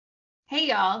Hey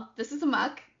y'all, this is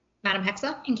aemok, Madam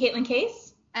Hexe. And Kaitlyn,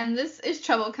 kayce. and this is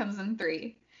Trouble Comes in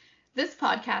Three. This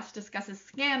podcast discusses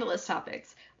scandalous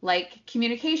topics like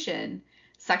communication,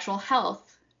 sexual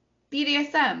health,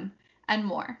 BDSM, and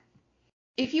more.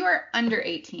 If you are under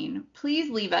 18, please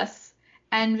leave us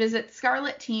and visit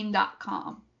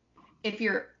scarletteen.com. If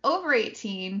you're over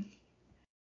 18,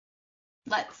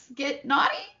 let's get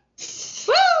naughty.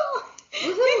 Woo!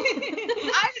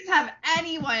 I didn't have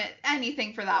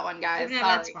anything for that one, guys. Yeah,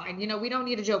 Sorry. that's fine. We don't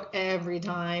need a joke every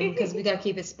time because we gotta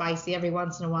keep it spicy. Every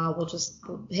once in a while, we'll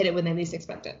hit it when they least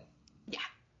expect it. Yeah.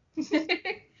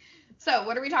 So,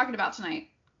 what are we talking about tonight?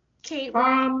 Kate,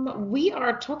 We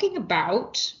are talking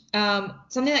about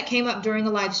something that came up during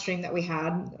a live stream that we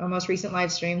had, our most recent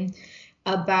live stream,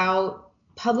 about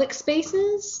public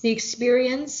spaces, the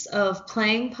experience of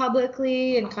playing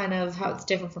publicly and kind of how it's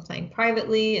different from playing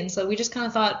privately. And so we just kind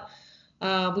of thought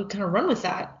we'd kind of run with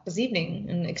that this evening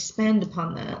and expand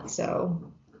upon that.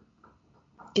 So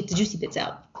get the juicy bits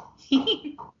out.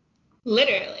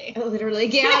 Literally. Literally,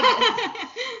 yeah.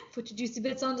 Put your juicy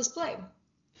bits on display.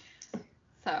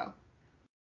 So,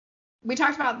 we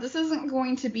talked about this isn't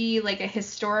going to be like a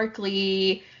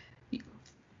historically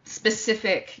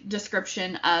specific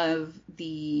description of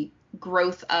the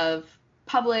growth of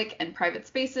public and private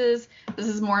spaces. This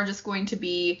is more just going to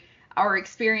be our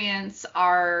experience,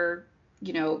 our,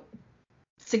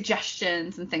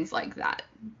 suggestions and things like that.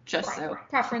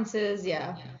 Preferences,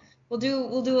 yeah. We'll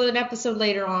do an episode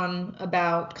later on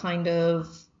about kind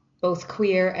of both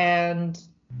queer and,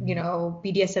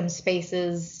 BDSM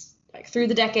spaces like through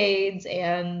the decades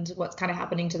and what's kind of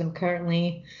happening to them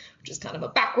currently, which is kind of a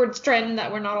backwards trend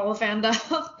that we're not all a fan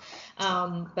of.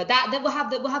 But that we'll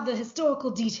have the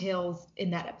historical details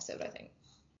in that episode, I think.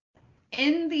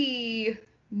 In the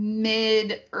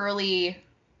early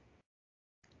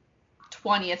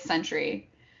 20th century,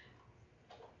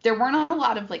 there weren't a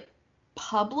lot of like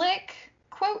public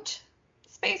quote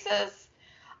spaces.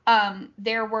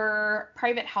 There were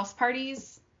private house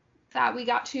parties that we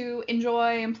got to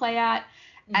enjoy and play at,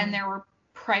 and there were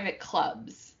private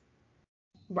clubs.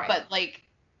 Right. But like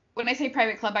when I say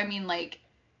private club, I mean like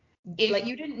if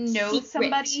you didn't know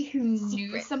somebody who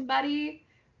knew somebody,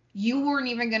 you weren't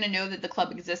even going to know that the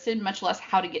club existed, much less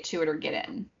how to get to it or get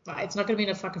in. It's not going to be in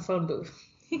a fucking phone booth.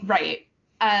 Right.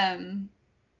 And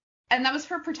that was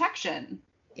for protection.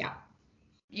 Yeah.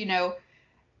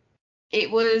 It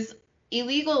was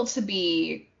illegal to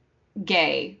be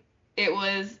gay. It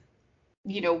was,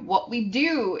 what we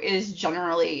do is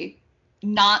generally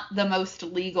not the most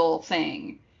legal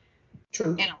thing.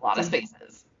 True. In a lot of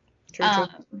spaces. True.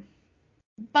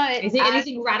 But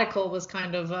anything radical was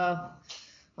kind of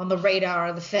on the radar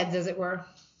of the feds, as it were.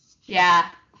 Yeah.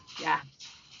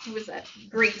 It was a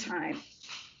great time.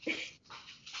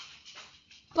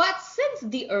 But since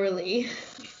the early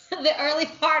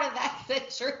part of that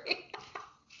century,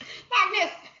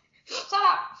 Magnus, shut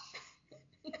up.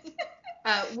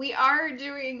 We are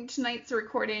doing tonight's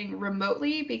recording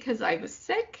remotely because I was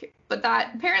sick, but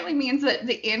that apparently means that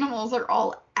the animals are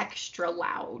all extra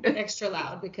loud. Extra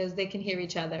loud because they can hear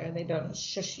each other and they don't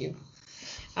shush you.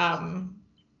 Now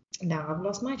I've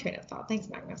lost my train of thought. Thanks,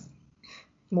 Magnus.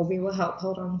 Moby will help.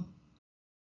 Hold on.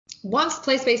 Once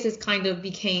play spaces kind of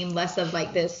became less of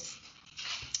like this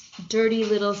dirty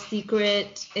little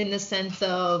secret in the sense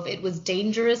of it was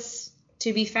dangerous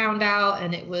to be found out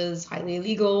and it was highly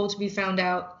illegal to be found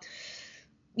out,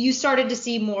 you started to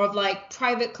see more of like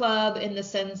private club in the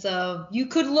sense of you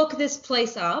could look this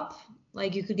place up,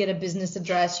 like you could get a business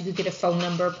address, you could get a phone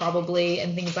number probably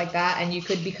and things like that, and you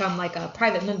could become like a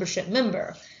private membership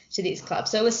member to these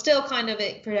clubs. So it was still kind of,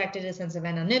 it protected a sense of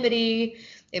anonymity,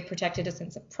 it protected a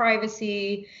sense of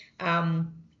privacy.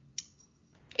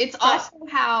 It's also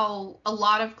how a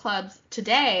lot of clubs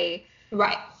today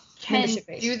can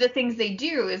do the things they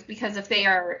do, is because if they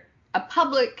are a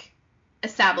public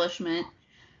establishment,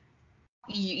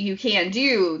 you can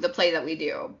do the play that we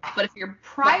do. But if you're a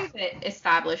private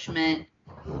establishment,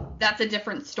 that's a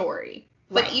different story.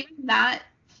 But even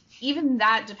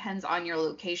that depends on your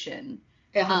location.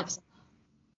 The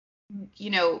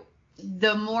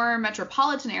more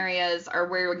metropolitan areas are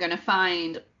where you're going to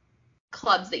find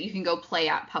clubs that you can go play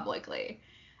at publicly.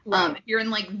 If you're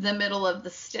in like the middle of the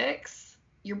sticks,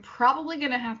 you're probably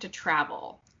going to have to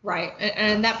travel. Right.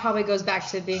 And that probably goes back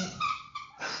to being...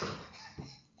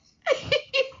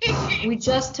 We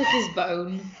just took his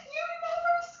bone. You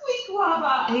remember Squeak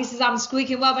Wobba? He says, I'm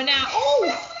squeaking wobba now.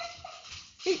 Oh!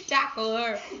 He tackled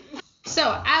her.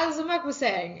 So, as Aemok was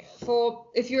saying,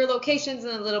 if your location's in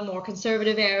a little more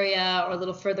conservative area or a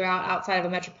little further outside of a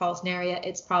metropolitan area,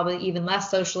 it's probably even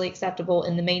less socially acceptable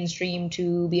in the mainstream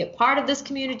to be a part of this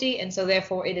community, and so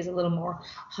therefore it is a little more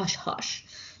hush-hush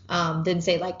than,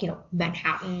 say, like,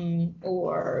 Manhattan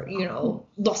or,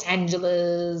 Los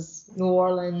Angeles, New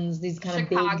Orleans, these kind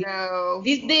Chicago. of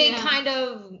big kind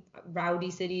of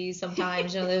rowdy cities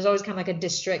sometimes. There's always kind of like a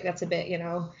district that's a bit,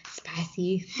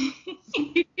 spicy.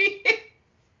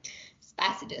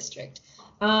 Spicy district.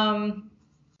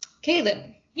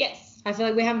 Kaitlyn. Yes. I feel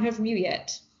like we haven't heard from you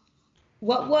yet.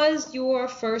 What was your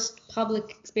first public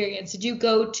experience? Did you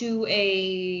go to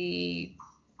a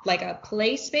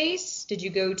play space? Did you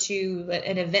go to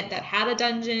an event that had a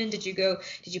dungeon? Did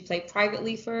you play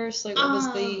privately first? Like, what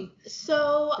was the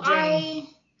journey?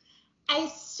 I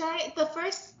started, the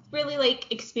first really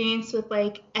experience with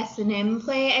S&M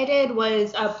play I did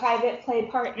was a private play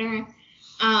partner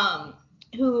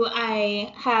who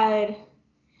I had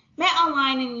met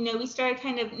online, and we started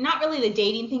kind of, not really the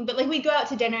dating thing, but we'd go out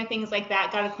to dinner, things like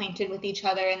that, got acquainted with each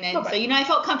other, and then so I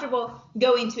felt comfortable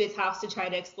going to his house to try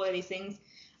to explore these things.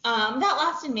 That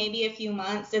lasted maybe a few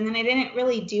months, and then I didn't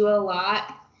really do a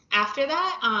lot after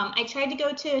that. I tried to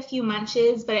go to a few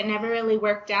munches, but it never really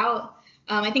worked out.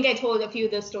 I think I told a few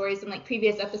of those stories in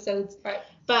previous episodes. Right.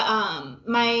 But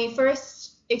my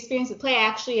first experience with play, I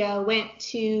actually went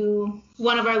to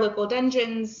one of our local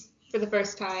dungeons for the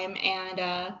first time,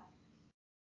 and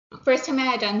first time I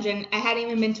had a dungeon, I hadn't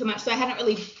even been to much, so I hadn't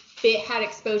really had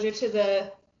exposure to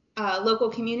the local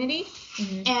community.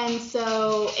 Mm-hmm. And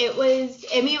so it was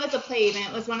a play event.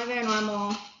 It was one of their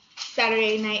normal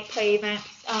Saturday night play events,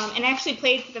 and I actually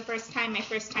played for the first time, my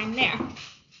first time there.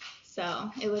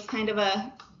 So it was kind of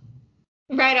a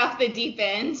right off the deep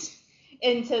end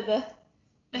into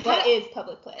what is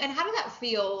public play. And how did that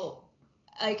feel?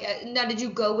 Now, did you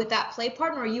go with that play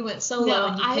partner, or you went solo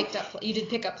and you did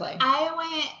pick up play? I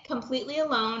went completely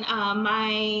alone.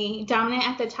 My dominant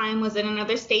at the time was in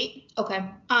another state. Okay.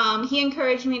 He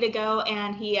encouraged me to go,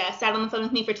 and he sat on the phone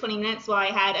with me for 20 minutes while I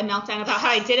had a meltdown about how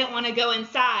I didn't want to go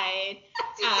inside.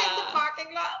 Did you sit in the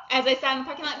parking lot? As I sat in the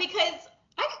parking lot, because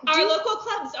our local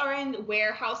clubs are in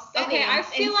warehouse settings. Okay, I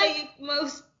feel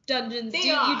most dungeons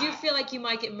you do feel like you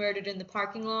might get murdered in the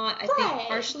parking lot. I think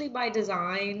partially by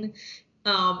design.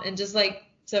 And just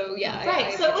so yeah.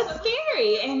 Right. So it was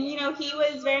scary, and he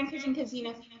was very encouraging because he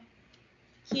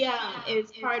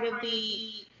is part of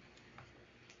the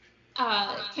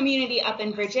community up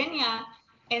in Virginia,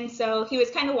 and so he was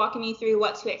kind of walking me through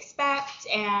what to expect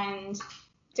and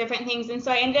different things, and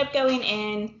so I ended up going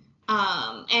in.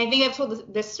 And I think I've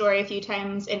told this story a few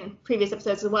times in previous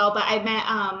episodes as well, but I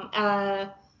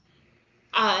met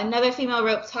another female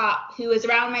rope top who was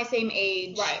around my same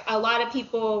age. Right. A lot of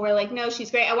people were like, no, she's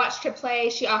great. I watched her play.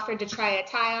 She offered to try a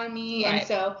tie on me. Right. And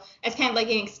so it's kind of like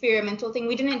an experimental thing.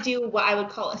 We didn't do what I would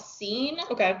call a scene.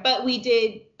 Okay. But we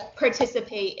did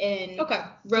participate in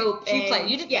rope. You played.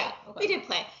 You did play. Yeah, we did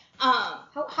play.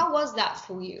 How was that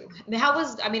for you?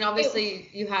 Obviously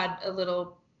you had a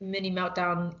little mini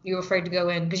meltdown. You were afraid to go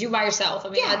in because you were by yourself.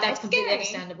 That's completely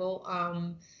understandable.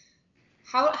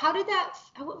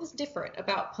 What was different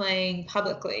about playing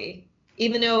publicly,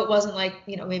 even though it wasn't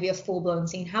maybe a full-blown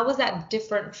scene? How was that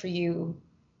different for you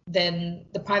than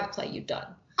the private play you've done?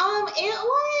 It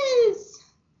was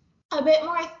a bit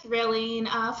more thrilling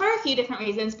for a few different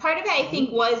reasons. Part of it, I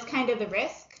think, was kind of the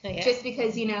risk. Just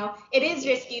because, it is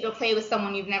risky to play with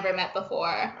someone you've never met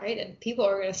before. Right, and people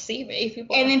are going to see me.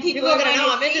 People are going to know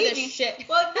I'm into this shit.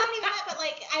 Well, not even that, but,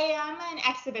 I am an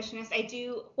exhibitionist.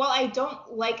 I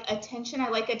don't like attention. I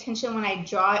like attention when I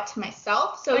draw it to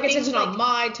myself. So I like attention on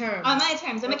my terms. On my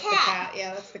terms. I'm a cat.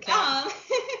 Yeah, that's the cat.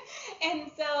 And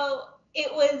so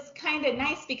it was kind of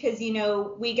nice because,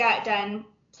 we got done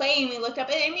playing, we looked up,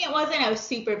 it wasn't a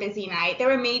super busy night. There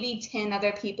were maybe 10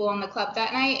 other people in the club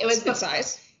that night. It was good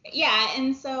size. Yeah,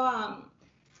 and so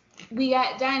we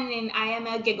got done, and I am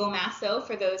a giggle masso.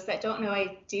 For those that don't know,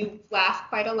 I do laugh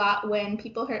quite a lot when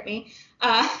people hurt me.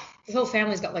 The whole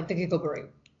family's got the giggle brigade.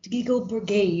 The giggle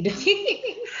brigade.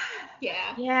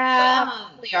 Yeah. Yeah,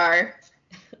 we are.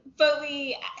 But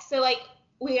we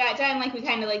got done, we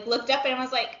kind of looked up and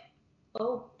was like,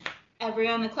 oh,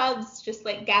 everyone in the club's just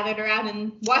gathered around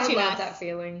and watching us. I love that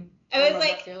feeling. I was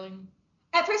that feeling.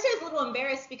 At first I was a little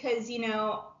embarrassed because,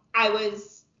 I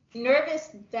was nervous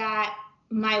that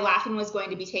my laughing was going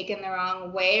to be taken the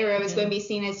wrong way, or it was going to be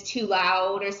seen as too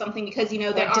loud or something, because there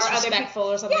are other people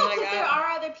or something like that. Yeah, there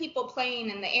are other people playing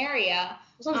in the area.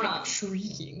 It's almost like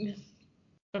shrieking.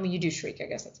 You do shriek, I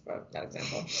guess that's that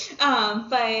example.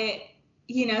 But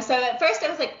so at first I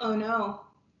was like, oh no,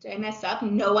 did I mess up?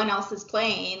 No one else is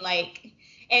playing. Like,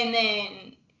 and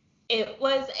then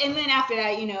after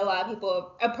that, you know, a lot of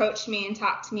people approached me and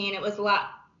talked to me, and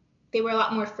they were a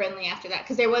lot more friendly after that,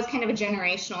 because there was kind of a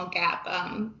generational gap.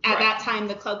 At that time,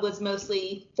 the club was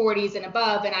mostly 40s and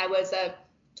above, and I was a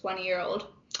 20-year-old.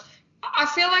 I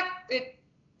feel like it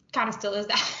kind of still is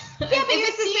that. Yeah, but if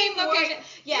it's the same location.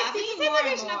 Yeah, if it's it's the same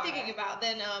location I'm thinking about,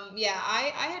 then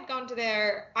I had gone to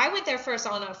there. I went there first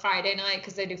on a Friday night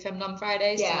because they do Feminine on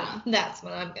Fridays. Yeah, so that's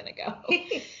when I'm gonna go.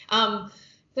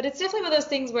 But it's definitely one of those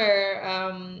things where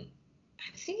I'm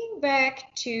trying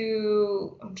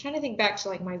to think back to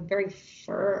like my very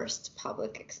first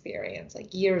public experience,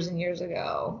 like years and years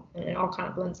ago, and it all kind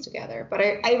of blends together. But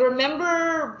I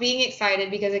remember being excited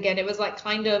because, again, it was like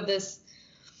kind of this.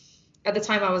 At the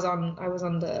time, I was on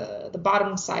the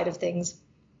bottom side of things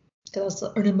because I was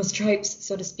still earning my stripes,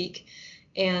 so to speak.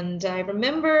 And I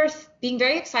remember being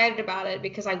very excited about it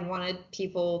because I wanted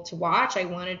people to watch. I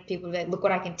wanted people to be like, look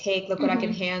what I can take, look what I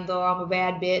can handle. I'm a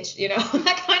bad bitch, you know,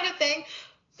 that kind of thing.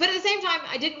 But at the same time,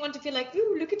 I didn't want to feel like,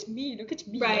 ooh, look at me.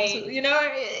 Right. So, you know,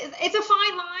 it's a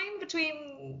fine line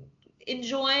between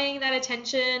enjoying that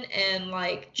attention and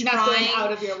like trying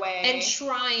out of your way and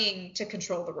trying to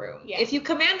control the room. Yeah. If you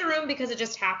command a room because it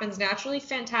just happens naturally,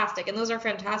 fantastic. And those are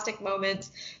fantastic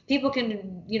moments. People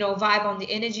can, you know, vibe on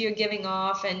the energy you're giving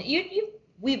off. And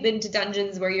we've been to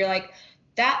dungeons where you're like,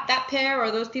 that pair or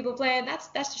those people playing, that's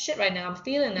the shit right now. I'm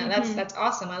feeling that. That's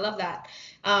awesome. I love that.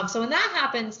 So when that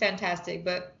happens, fantastic.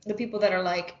 But the people that are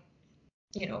like,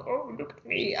 you know, oh, look at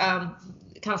me,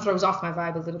 it kind of throws off my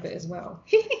vibe a little bit as well.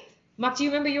 Mark, do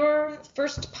you remember your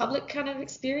first public kind of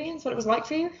experience, what it was like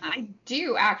for you? I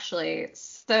do, actually.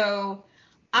 So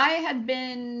I had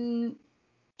been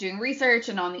doing research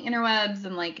and on the interwebs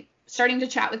and like starting to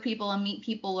chat with people and meet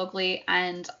people locally,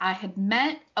 and I had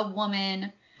met a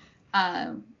woman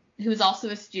who was also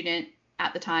a student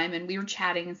at the time, and we were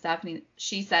chatting and stuff, and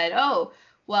she said, oh,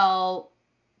 well,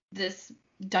 this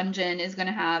dungeon is going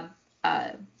to have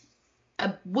a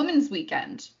women's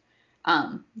weekend.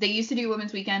 They used to do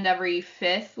women's weekend every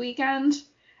 5th weekend.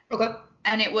 Okay.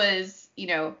 And it was, you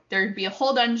know, there'd be a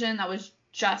whole dungeon that was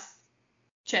just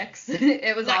chicks.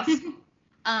 It was awesome.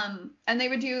 And they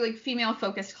would do like female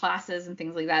focused classes and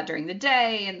things like that during the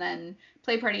day, and then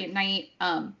play party at night.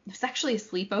 It was actually a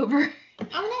sleepover.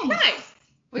 Oh, nice.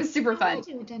 It was super fun. I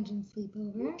do a dungeon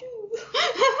sleepover.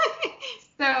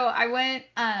 So I went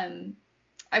up,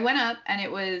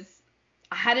 and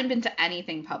I hadn't been to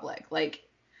anything public, like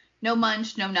no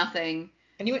munch, no nothing.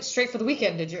 And you went straight for the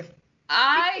weekend, did you?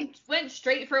 I went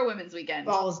straight for a women's weekend.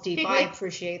 Balls deep. I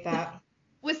appreciate that.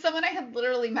 With someone I had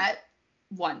literally met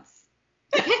once.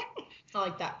 I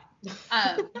like that.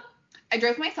 I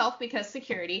drove myself because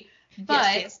security,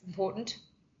 but yes, important.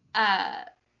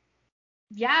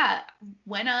 Yeah,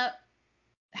 went up,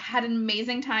 had an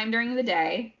amazing time during the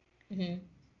day. Mm-hmm.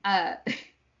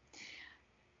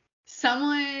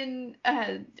 Someone,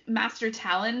 Master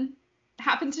Talon,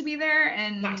 happened to be there,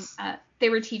 and nice. They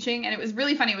were teaching, and it was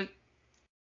really funny.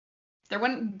 They're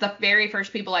one of the very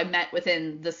first people I met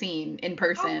within the scene in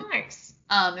person. Oh, nice.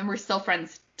 And we're still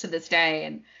friends to this day.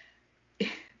 And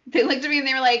they looked at me and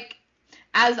they were like,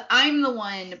 as I'm the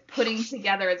one putting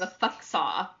together the fuck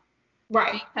saw.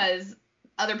 Right. Because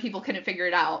other people couldn't figure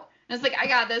it out. And I was like, I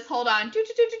got this, hold on.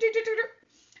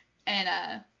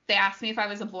 And they asked me if I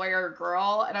was a boy or a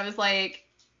girl. And I was like,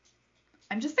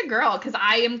 I'm just a girl because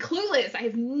I am clueless. I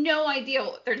have no idea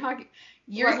what they're talking.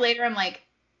 Years later, I'm like,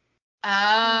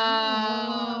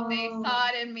 oh, they saw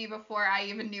it in me before I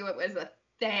even knew it was a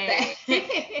thing.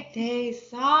 They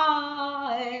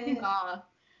saw it.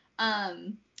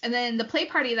 And then the play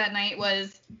party that night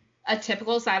was a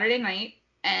typical Saturday night,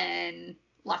 and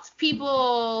lots of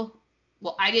people.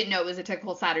 Well, I didn't know it was a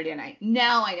typical Saturday night.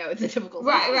 Now I know it's a typical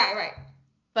Saturday night. Right.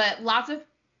 But lots of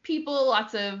people,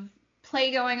 lots of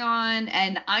play going on,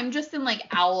 and I'm just in like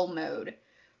owl mode,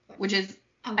 which is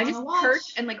I just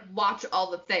perch and like watch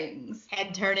all the things.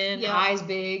 Head turning, eyes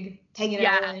big, taking it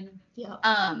all in. Yeah.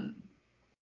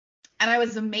 And I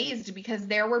was amazed because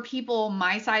there were people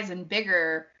my size and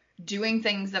bigger doing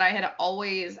things that I had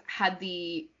always had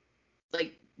the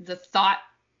thought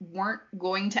weren't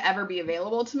going to ever be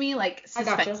available to me, like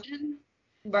suspension.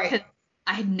 Right. Because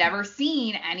I had never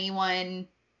seen anyone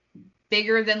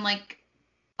bigger than like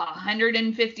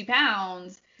 150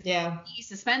 pounds be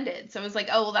suspended. So it was like,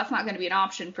 oh, well, that's not going to be an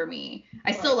option for me.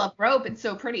 I still love rope. It's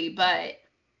so pretty. But,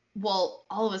 well,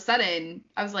 all of a sudden,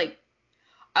 I was like,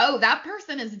 oh, that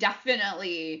person is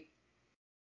definitely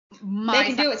my They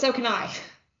can do it, so can I.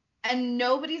 And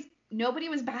nobody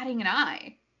was batting an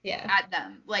eye at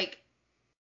them. Like,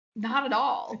 Not at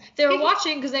all. They were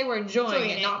watching because they were enjoying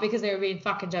it, not because they were being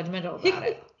fucking judgmental about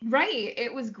it. Right.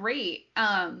 It was great.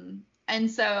 And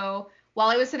so while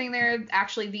I was sitting there,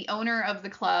 actually the owner of the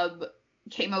club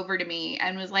came over to me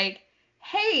and was like,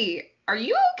 "Hey, are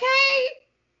you okay?"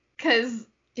 Because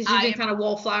you've been kind of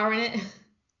wallflowering it.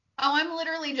 Oh, I'm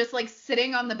literally just like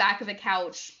sitting on the back of the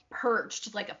couch,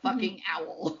 perched like a fucking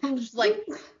owl. I'm just like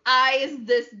eyes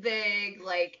this big,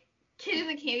 like kid in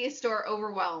the candy store,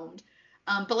 overwhelmed.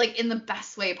 But like in the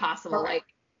best way possible. Like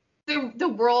the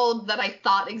world that I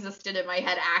thought existed in my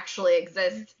head actually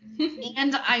exists,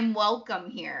 and I'm welcome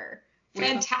here.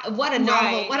 What a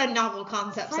novel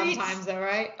concept sometimes, though,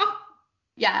 right? Oh.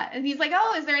 Yeah, and he's like,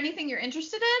 "Oh, is there anything you're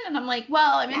interested in?" And I'm like,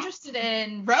 "Well, I'm interested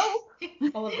in rope."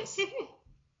 All of this.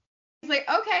 He's like,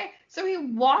 "Okay." So he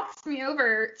walks me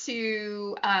over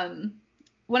to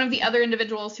one of the other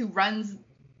individuals who runs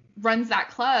that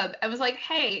club and was like,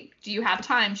 "Hey, do you have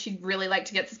time? She'd really like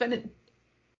to get suspended."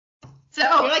 So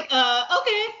you're like,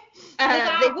 okay.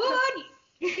 They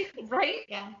would. Right?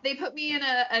 Yeah. They put me in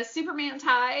a Superman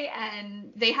tie,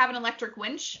 and they have an electric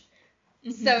winch.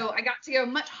 Mm-hmm. So I got to go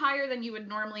much higher than you would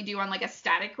normally do on like a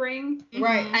static ring.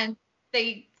 Right. And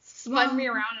they spun me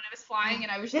around, and I was flying,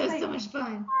 and I was just like, so much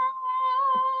fun.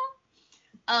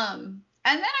 And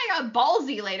then I got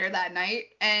ballsy later that night,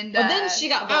 and then she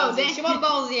got ballsy. She wasn't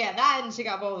ballsy at that, and she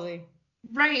got ballsy.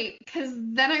 Right, because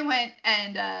then I went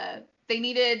and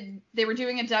they were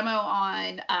doing a demo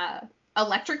on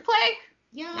electric play.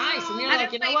 Yeah. Nice. And you're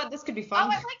like, you know what? This could be fun. Oh,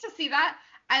 I'd like to see that.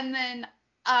 And then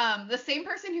the same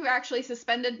person who actually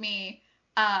suspended me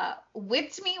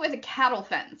whipped me with a cattle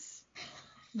fence.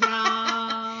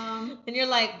 And you're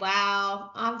like,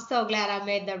 wow, I'm so glad I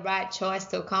made the right choice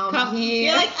to come here.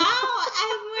 You're like, oh,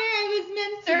 I'm where I was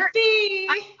meant to be.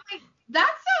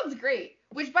 That sounds great.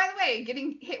 Which, by the way,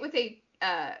 getting hit with a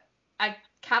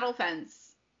cattle fence,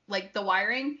 like the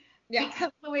wiring, because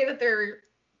of the way that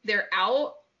they're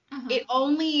out, it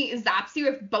only zaps you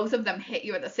if both of them hit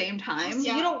you at the same time.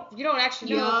 So you don't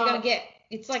actually know if you're gonna get.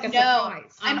 It's like a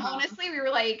surprise. And honestly, we were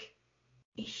like,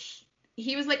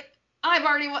 he was like, I've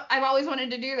always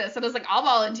wanted to do this. And I was like, I'll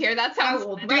volunteer. That sounds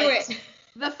do great. it.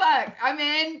 The fuck, I'm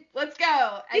in. Let's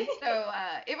go. And so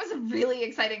it was a really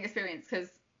exciting experience because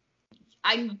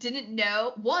I didn't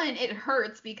know. One, it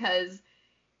hurts because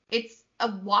it's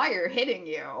a wire hitting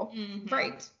you. Mm-hmm.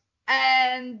 Right.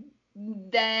 And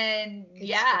then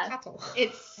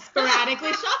it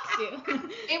sporadically shocks you.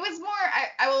 It was more.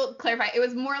 I will clarify. It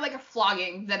was more like a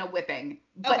flogging than a whipping,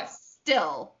 but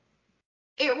still,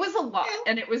 it was a lot,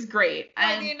 and it was great.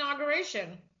 And the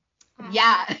inauguration.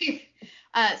 Yeah.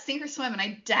 Sink or swim, and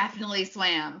I definitely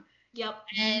swam. Yep.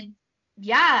 And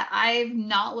yeah, I've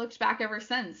not looked back ever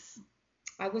since.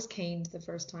 I was caned the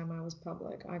first time I was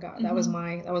public. That was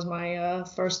my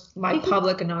first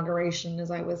public inauguration,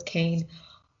 as I was caned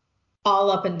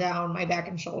all up and down my back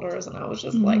and shoulders, and I was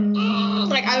just like,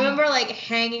 like I remember like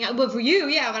hanging on. Well, for you,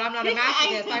 yeah, but I'm not a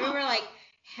masochist. I remember like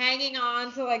hanging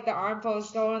on to like the arm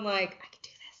post, going like,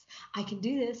 I can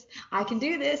do this. I can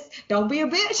do this. Don't be a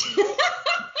bitch.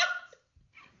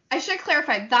 I should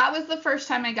clarify. That was the first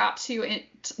time I got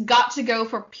to go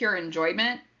for pure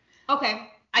enjoyment. Okay.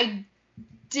 I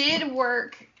did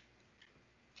work.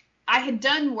 I had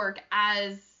done work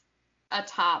as a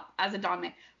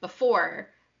dominant before,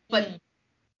 but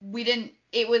we didn't.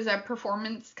 It was a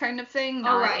performance kind of thing.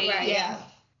 Right, yeah.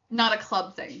 Not a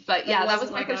club thing, but yeah, that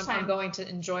was my first time. I'm going to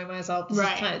enjoy myself.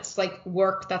 It's like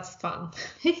work that's fun.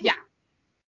 Yeah.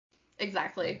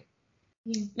 Exactly.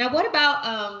 Now, what about,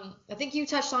 I think you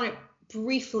touched on it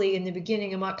briefly in the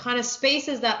beginning, about kind of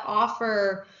spaces that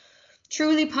offer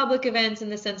truly public events in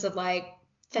the sense of like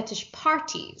fetish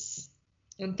parties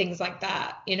and things like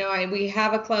that. You know, we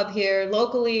have a club here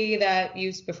locally that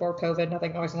used before COVID.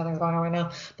 Nothing's going on right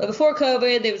now. But before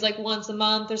COVID, there was like once a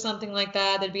month or something like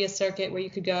that. There'd be a circuit where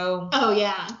you could go. Oh,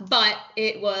 yeah. But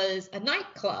it was a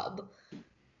nightclub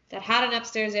that had an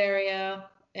upstairs area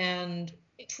and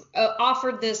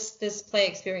offered this play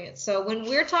experience. So when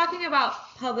we're talking about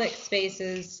public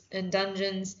spaces and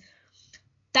dungeons,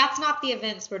 that's not the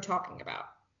events we're talking about.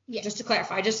 Yeah. Just to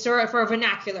clarify, just for a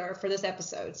vernacular for this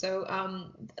episode. So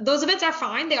those events are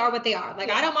fine. They are what they are. Like,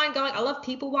 I don't mind going. I love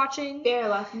people watching.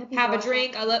 Have a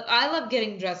drink. I love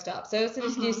getting dressed up. So it's an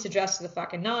excuse to dress to the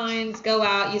fucking nines. Go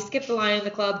out. You skip the line in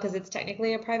the club because it's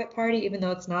technically a private party, even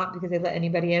though it's not, because they let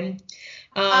anybody in.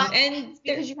 And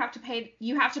because you have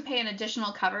to pay an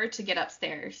additional cover to get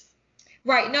upstairs.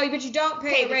 Right. No, but you don't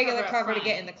pay a regular cover to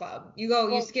get in the club.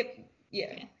 You skip.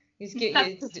 Yeah.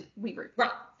 weird.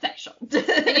 Right. Special.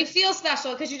 And you feel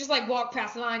special because you just like walk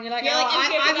past the line. You're like,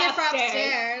 I'm here for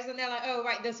upstairs. And they're like, oh,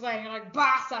 right this way. And you're like,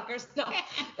 bah, suckers. No.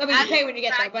 I mean, you pay when you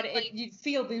get there, but you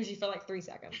feel bougie for like 3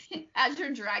 seconds. As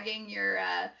you're dragging your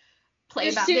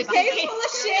playback suitcase full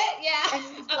of shit, yeah.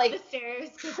 And like the stairs,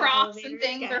 props and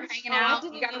things are hanging out. I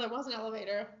didn't know there was an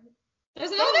elevator.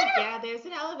 There's an elevator? Yeah, there's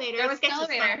an elevator. There was an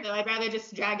elevator. Fun, though. I'd rather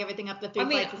just drag everything up the 3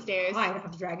 flights of stairs. I don't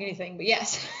have to drag anything, but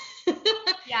yes.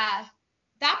 Yeah.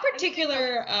 That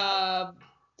particular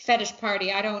fetish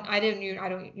party, I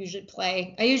don't usually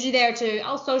play. I usually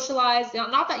I'll socialize.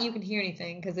 Not that you can hear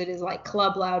anything because it is like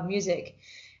club loud music.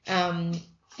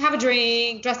 Have a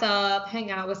drink, dress up, hang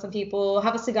out with some people,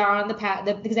 have a cigar on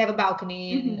because they have a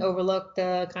balcony and overlook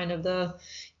the kind of the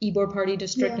Ybor party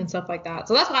district and stuff like that.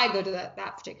 So that's why I go to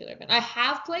that particular event. I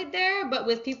have played there, but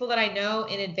with people that I know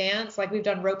in advance, like we've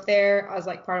done rope there as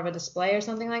like part of a display or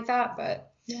something like that.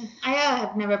 But yeah, I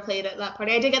have never played at that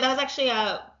party. That was actually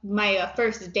my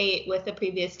first date with the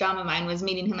previous dom of mine was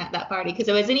meeting him at that party because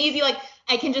it was an easy like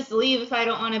I can just leave if I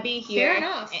don't want to be here. Fair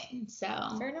enough.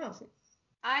 Fair enough.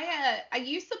 I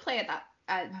used to play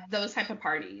at those type of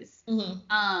parties.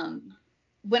 Mm-hmm.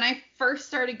 When I first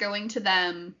started going to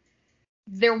them,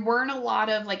 there weren't a lot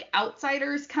of like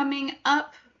outsiders coming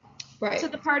up to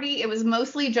the party. It was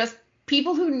mostly just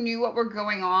people who knew what were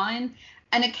going on,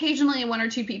 and occasionally 1 or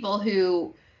 2 people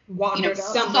who wandered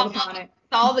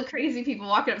saw the crazy people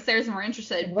walking upstairs and were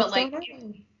interested, but like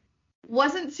it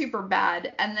wasn't super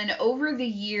bad. And then over the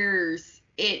years,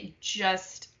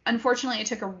 unfortunately, it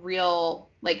took a real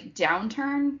like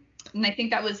downturn, and I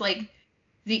think that was like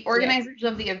the organizers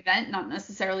of the event, not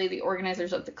necessarily the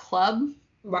organizers of the club.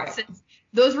 Right. Since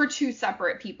those were 2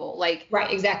 separate people. Like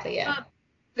right, exactly, yeah.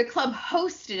 The club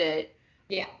hosted it.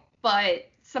 Yeah. But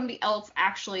somebody else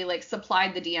actually like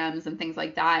supplied the DMs and things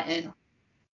like that. And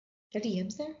there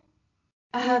DMs there?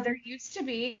 There used to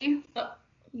be.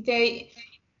 They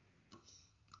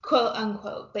quote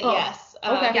unquote, but yes.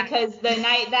 Okay. Because the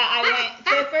night that I went,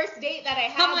 the first date that I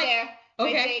had there,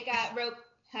 my date got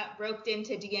roped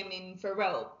into DMing for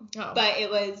rope. Oh. But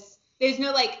there's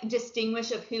no like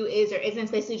distinguish of who is or isn't.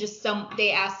 It's basically just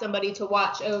they asked somebody to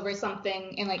watch over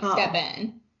something and like step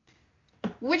in.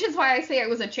 Which is why I say it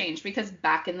was a change, because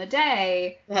back in the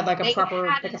day they had like a proper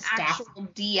had like an a staff. actual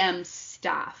DM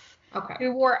staff. Okay.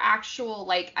 Who wore actual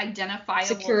like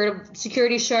identifiable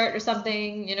security shirt or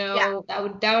something,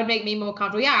 that would make me more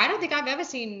comfortable. Yeah, I don't think I've ever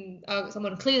seen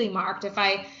someone clearly marked. If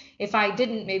I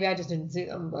didn't, maybe I just didn't see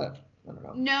them, but I don't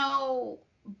know. No.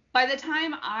 By the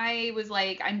time I was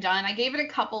like, I'm done, I gave it a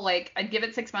couple, like, I'd give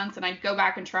it 6 months and I'd go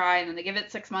back and try, and then they give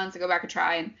it 6 months and go back and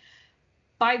try, and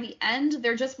by the end,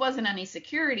 there just wasn't any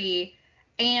security,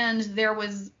 and there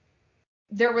was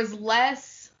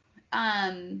less,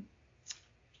 I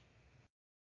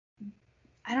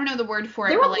don't know the word for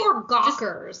it. There were more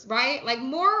gawkers, right? Like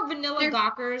more vanilla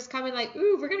gawkers coming like,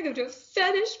 ooh, we're going to go to a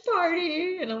fetish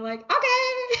party. And I'm like,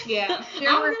 okay. Yeah. I'm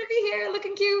going to be here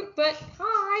looking cute, but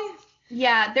hi.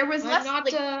 Yeah, there was less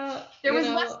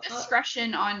less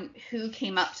discretion on who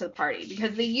came up to the party,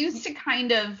 because they used to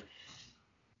kind of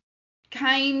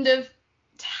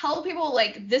tell people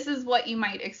like, this is what you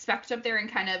might expect up there, and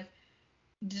kind of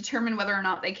determine whether or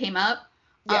not they came up.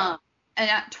 Yeah. And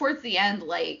towards the end,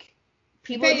 like,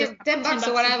 people pay just $10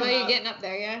 or whatever you're getting up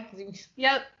there, yeah.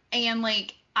 Yep. And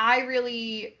like,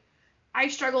 I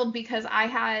struggled because I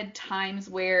had times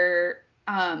where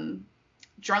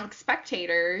drunk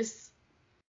spectators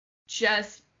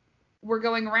just were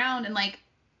going around and like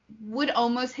would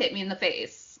almost hit me in the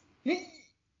face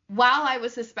while I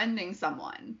was suspending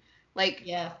someone. Like,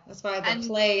 yeah, that's why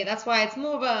that's why it's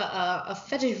more of a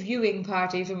fetish viewing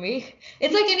party for me.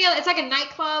 It's like it's like a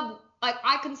nightclub. Like,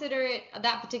 I consider it,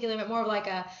 that particular event, more of like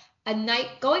a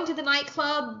night, going to the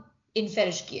nightclub in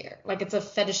fetish gear. Like, it's a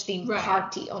fetish themed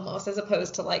party almost, as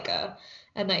opposed to like a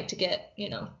night to get,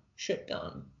 shit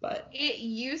done. But it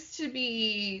used to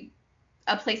be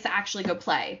a place to actually go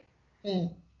play.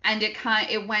 Mm. And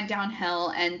it went downhill,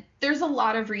 and there's a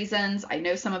lot of reasons. I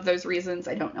know some of those reasons.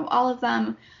 I don't know all of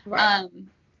them. Right.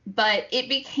 But it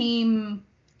became,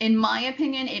 in my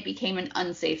opinion, an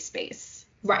unsafe space.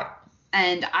 Right.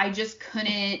 And I just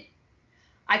couldn't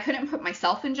put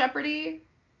myself in jeopardy,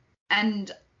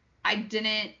 and I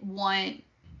didn't want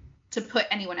to put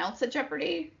anyone else at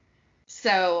jeopardy.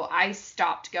 So I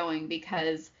stopped going,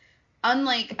 because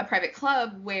unlike a private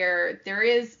club where there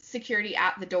is security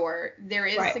at the door, there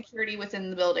is security within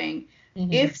the building.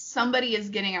 Mm-hmm. If somebody is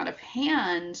getting out of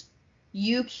hand,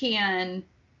 you can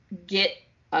get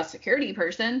a security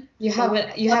person. You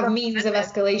have means of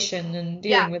escalation and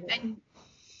dealing with it. And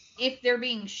if they're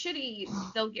being shitty,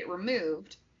 they'll get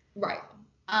removed. Right.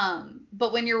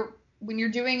 But when you're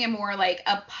doing a more like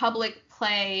a public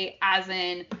play, as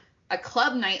in a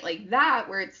club night like that,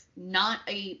 where it's not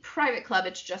a private club,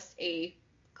 it's just a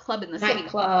club in the city.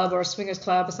 Nightclub or a swingers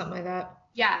club or something like that.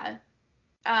 Yeah.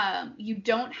 You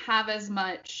don't have as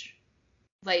much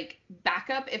like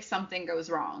backup if something goes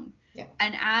wrong. Yeah.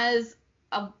 And as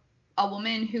a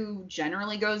woman who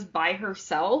generally goes by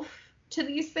herself to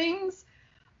these things,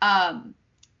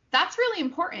 that's really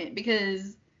important,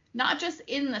 because not just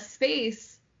in the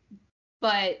space,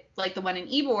 but like the one in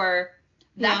Ybor,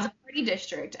 that's a party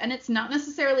district, and it's not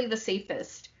necessarily the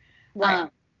safest. Right.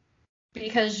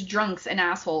 Because drunks and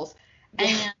assholes.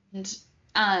 Yeah.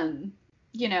 And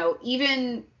you know,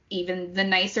 even the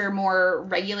nicer, more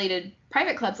regulated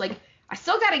private clubs, like, I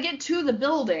still got to get to the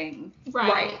building.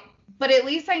 Right. But at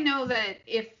least I know that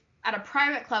if at a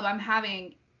private club I'm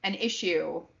having an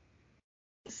issue,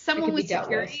 someone with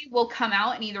security will come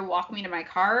out and either walk me to my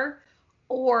car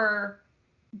or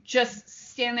just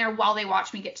stand there while they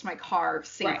watch me get to my car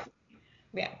safely. Right.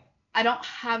 Yeah. I don't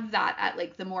have that at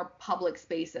like the more public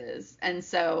spaces. And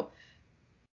so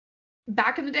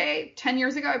back in the day, 10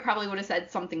 years ago, I probably would have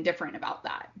said something different about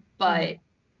that. But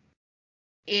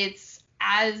it's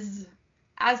as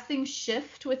things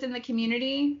shift within the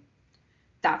community,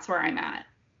 that's where I'm at.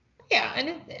 Yeah,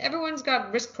 and everyone's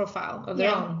got risk profile of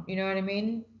their own. You know what I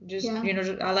mean? Just, you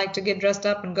know, I like to get dressed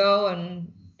up and go,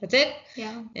 and that's it.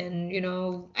 Yeah. And, you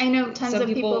know, I know tons of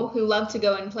people who love to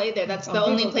go and play there. That's the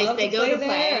only place they go to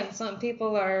play. And some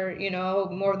people are, you know,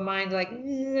 more of the mind like,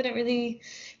 I don't really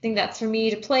think that's for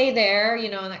me to play there,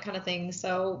 you know, and that kind of thing.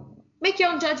 So make your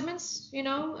own judgments, you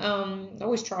know.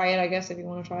 Always try it, I guess, if you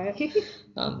want to try it.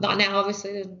 Not now,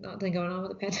 obviously. There's nothing going on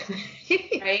with the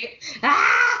pandemic. Right?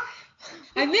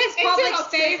 I miss public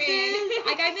spaces.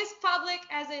 Like, I miss public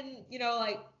as in, you know,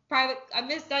 like, private. I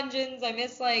miss dungeons. I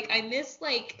miss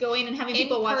going and having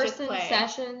people watch us play.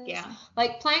 Sessions. Yeah.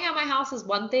 Like, playing at my house is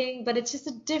one thing, but it's just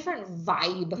a different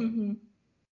vibe. Mm-hmm.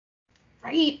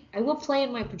 Right? I will play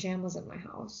in my pajamas at my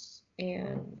house,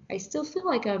 and I still feel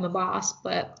like I'm a boss,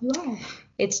 but you are.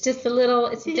 It's just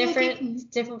it's a different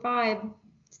vibe.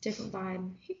 It's a different vibe.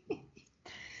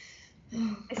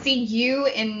 I see you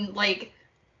in, like,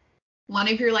 one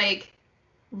of your, like,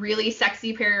 really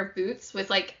sexy pair of boots with,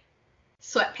 like,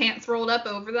 sweatpants rolled up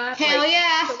over that. Hell like,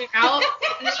 yeah. Out,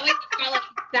 and then, like, you got, like,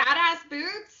 badass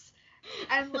boots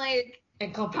and, like,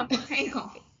 and comfy.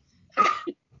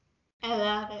 I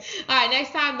love it. All right,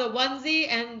 next time the onesie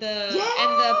and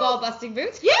the ball busting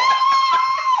boots. Yes,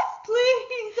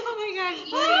 please. Oh my gosh,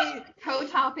 please.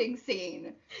 Toe-topping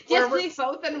scene where we're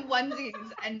both in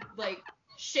onesies and, like,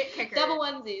 shit kickers. Double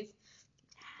onesies.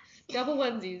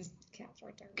 Cats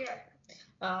right there.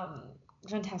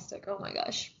 Fantastic. Oh my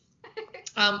gosh.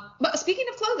 But speaking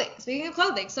of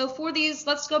clothing, so for these,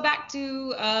 let's go back to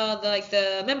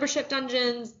the membership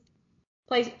dungeons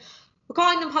place. We're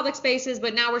calling them public spaces,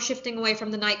 but now we're shifting away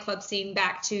from the nightclub scene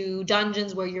back to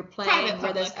dungeons where you're playing,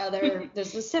 where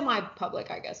there's a semi-public,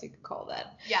 I guess you could call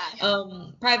that. Yeah.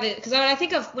 Private, because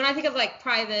when I think of like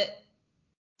private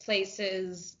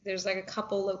places, there's like a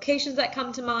couple locations that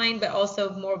come to mind, but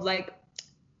also more of like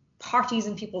parties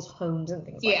in people's homes and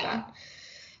things like that.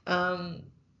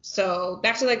 So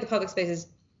back to like the public spaces,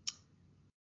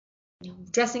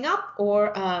 dressing up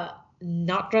or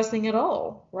not dressing at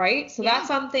all, right? So that's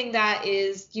something that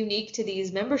is unique to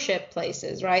these membership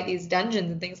places, right? These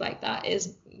dungeons and things like that,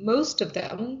 is most of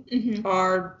them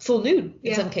are full nude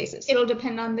in some cases. It'll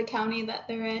depend on the county that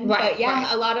they're in. Right.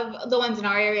 But a lot of the ones in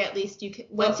our area, at least, you can,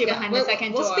 once you're behind the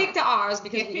second door. We'll speak to ours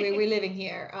because we're living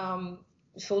here.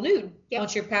 Full nude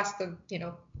once you're past the,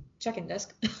 check-in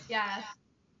desk. Yeah.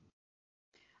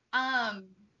 I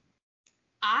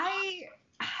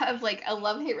have like a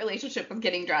love-hate relationship with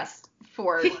getting dressed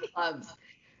for clubs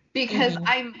because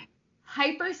I'm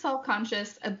hyper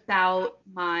self-conscious about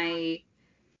my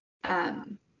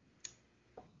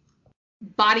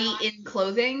body in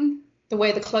clothing. The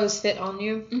way the clothes fit on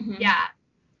you. Yeah.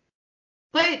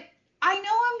 But I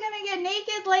know I'm gonna get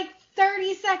naked like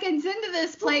 30 seconds into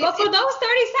this place. But for those 30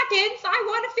 seconds, I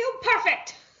want to feel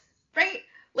perfect. Right?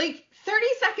 Like 30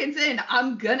 seconds in,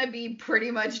 I'm gonna be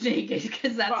pretty much naked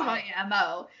because that's my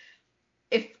MO.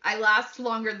 If I last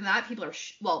longer than that, people are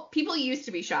people used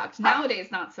to be shocked. Nowadays,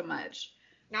 not so much.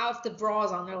 Now if the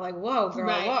bra's on, they're like, "Whoa, girl,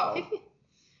 whoa."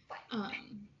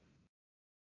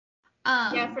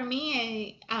 Yeah, for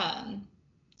me, I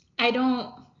like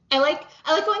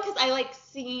going because I like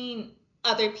seeing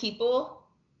other people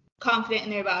confident in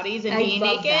their bodies and being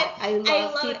naked. That. I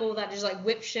love people that just like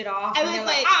whip shit off. I was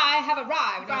like, I have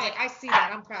arrived. And I was like, I see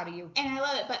that. I'm proud of you. And I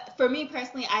love it. But for me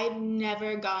personally, I've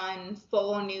never gone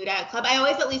full nude at a club. I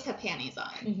always at least have panties on.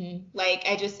 Mm-hmm. Like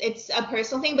it's a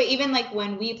personal thing. But even like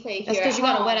when we play here, that's because you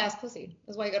got a wet ass pussy.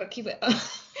 That's why you gotta keep it.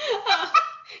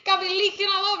 Gotta be leaking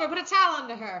all over. Put a towel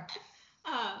under her.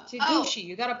 She's douchey.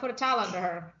 You gotta put a towel under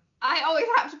her. I always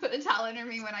have to put a towel under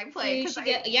me when I play. Because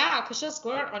she'll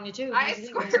squirt on you too. I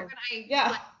squirt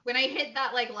when I hit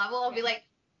that like level. I'll be like,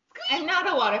 I'm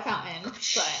not a water fountain,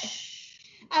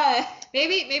 but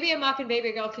maybe a mock and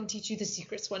baby girl can teach you the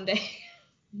secrets one day.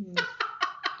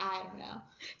 I don't know.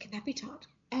 Can that be taught?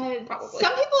 Probably.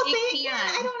 Some people say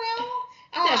I don't know.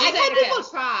 I've had people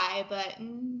try, but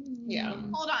yeah.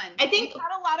 Hold on. I think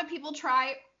had a lot of people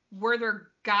try. Were there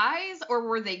guys or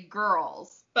were they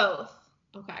girls? Both.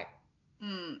 Okay.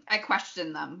 I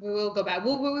question them. We will go back.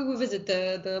 We'll visit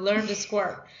the learn to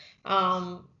squirt.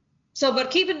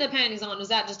 But keeping the panties on,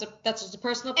 that's just a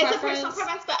personal preference? It's a personal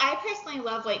preference, but I personally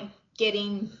love like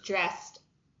getting dressed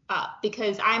up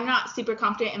because I'm not super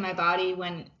confident in my body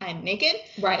when I'm naked.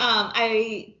 Right.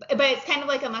 But it's kind of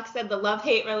like Aemok said, the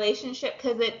love-hate relationship,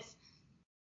 because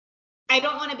I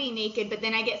don't want to be naked, but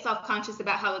then I get self-conscious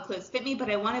about how the clothes fit me, but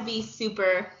I want to be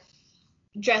super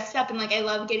dressed up, and like I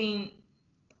love getting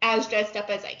as dressed up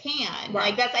as I can.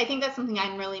 Right. Like I think that's something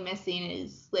I'm really missing,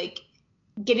 is like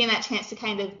getting that chance to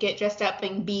kind of get dressed up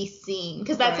and be seen,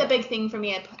 because that's a big thing for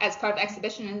me as part of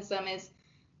exhibitionism, is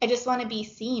I just want to be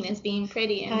seen as being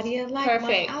pretty and how do you like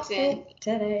perfect my outfit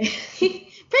today?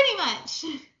 Pretty much.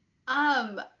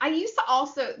 I used to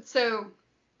also, so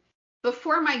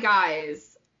before my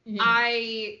guys,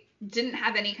 I didn't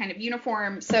have any kind of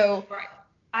uniform, so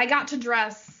I got to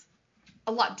dress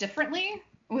a lot differently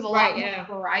with a lot more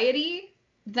variety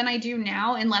than I do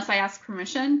now, unless I ask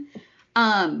permission.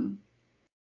 But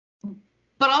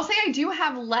I'll say I do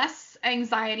have less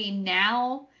anxiety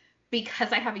now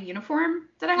because I have a uniform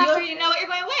that I have to. You know what you're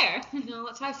going to wear. No,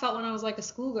 that's how I felt when I was like a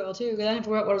schoolgirl too, because I didn't have to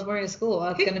worry about what I was wearing to school.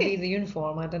 That's going to be the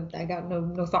uniform. I got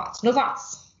no thoughts. No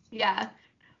thoughts. Yeah.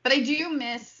 But I do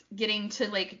miss getting to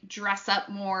like dress up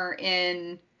more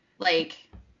in like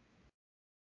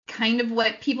kind of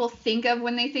what people think of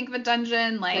when they think of a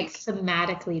dungeon, like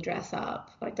thematically dress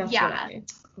up. Like that's what I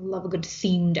love, a good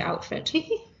themed outfit.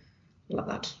 Love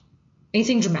that.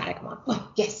 Anything dramatic, come on.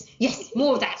 Oh, yes,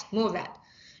 more of that.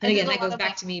 And again, that goes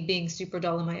back to me being super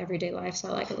dull in my everyday life, so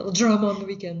I like a little drama on the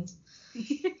weekends.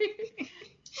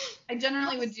 I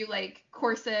generally would do like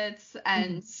corsets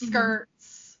and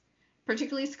skirts,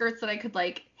 particularly skirts that I could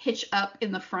like hitch up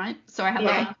in the front, so I had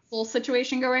like a full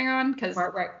situation going on, because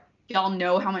y'all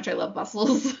know how much I love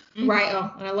bustles. Right.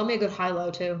 Oh, and I love me a good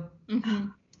high-low too. Mm-hmm.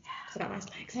 I got nice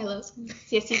legs. High-lows.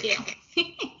 Yes, you do.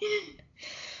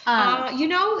 You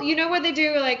know where they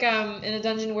do like in a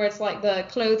dungeon where it's like the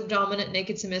clothed dominant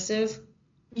naked submissive?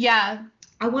 Yeah.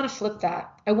 I want to flip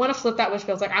that. Which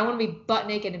feels like I want to be butt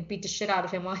naked and beat the shit out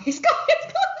of him while he's got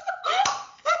his clothes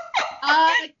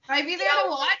on. Can I be there to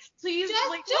watch? Please, just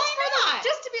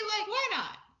to be like, why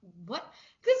not? What?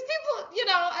 Because people, and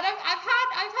I've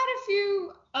had a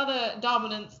few other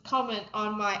dominants comment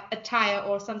on my attire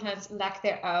or sometimes lack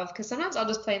thereof, because sometimes I'll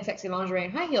just play in sexy lingerie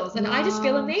and high heels, and I just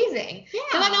feel amazing. Yeah.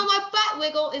 Because I know my butt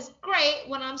wiggle is great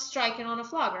when I'm striking on a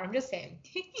flogger. I'm just saying.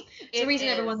 It's the reason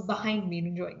everyone's behind me and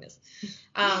enjoying this.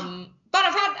 But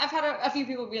I've had a few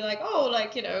people be like, oh,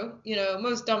 like,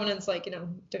 most dominants, like,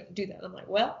 don't do that. I'm like,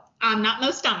 well, I'm not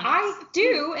most dominant. I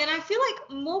do, and I feel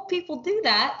like more people do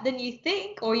that than you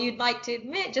think or you'd like to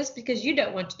admit. Just because you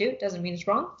don't want to do it doesn't mean it's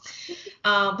wrong.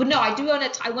 But no, I do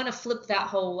want to flip that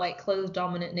whole like clothed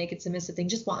dominant naked submissive thing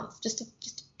just once, just to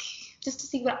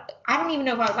see what I don't even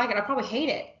know if I would like it. I probably hate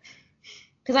it.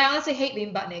 Because I honestly hate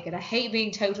being butt naked. I hate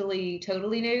being totally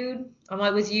nude. I'm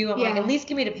like with you. I'm like, at least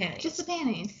give me the panties. Just the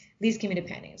panties. At least give me the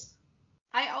panties.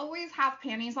 I always have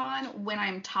panties on when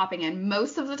I'm topping in.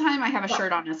 Most of the time I have a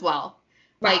shirt on as well.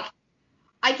 Right. Like,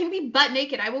 I can be butt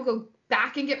naked. I will go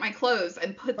back and get my clothes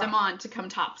and put them on to come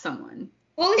top someone.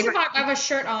 Well, at least if I have a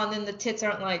shirt on, then the tits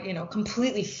aren't like,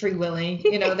 completely free-willing.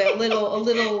 They're a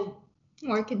little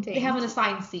more contained. They have an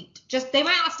assigned seat. They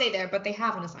might not stay there, but they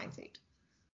have an assigned seat.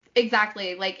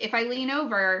 Exactly. Like, if I lean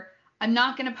over, I'm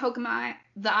not going to poke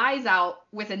the eyes out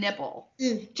with a nipple.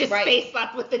 Just face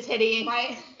slap with the titty.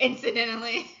 Right.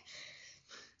 Incidentally.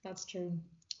 That's true.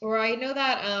 Or I know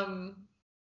that,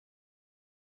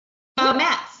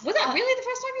 Matt. Was that really the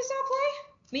first time you saw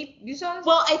play? You saw this?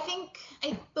 Well,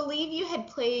 I believe you had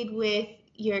played with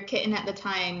your kitten at the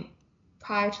time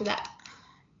prior to that.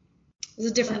 It was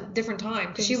a different time,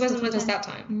 because she wasn't with us that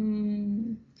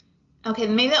time. Okay,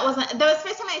 maybe that was the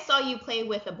first time I saw you play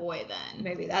with a boy then.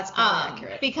 Maybe that's probably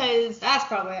accurate. Because that's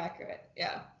probably accurate.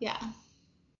 Yeah. Yeah.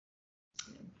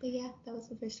 But yeah, that was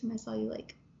the first time I saw you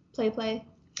like play.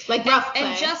 Like rough play.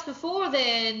 And just before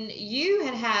then, you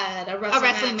had a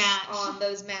wrestling match on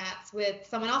those mats with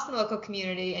someone else in the local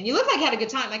community, and you looked like you had a good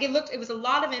time. Like it was a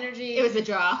lot of energy. It was a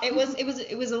draw. It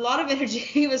was a lot of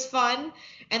energy. It was fun,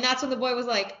 and that's when the boy was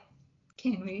like,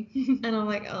 "Can we?" And I'm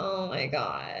like, "Oh my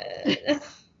god,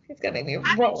 it's gonna make me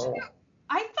roll."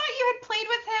 I thought you had played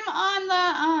with him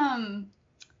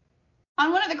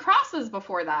on one of the crosses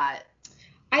before that.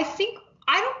 I think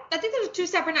there was 2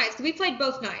 separate nights because we played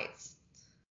both nights.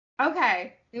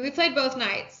 Okay. We played both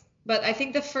nights, but I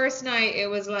think the first night it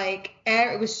was like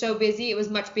it was so busy. It was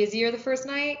much busier the first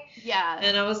night. Yeah.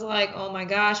 And I was like, oh my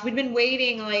gosh, we'd been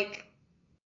waiting like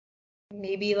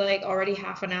maybe like already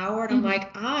half an hour, and I'm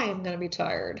like, I'm gonna be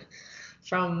tired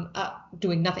from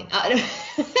doing nothing. Because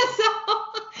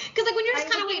like when you're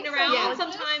just kind of waiting around,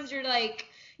 sometimes you're like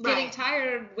getting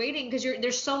tired waiting because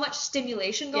there's so much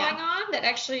stimulation going on that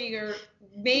actually you're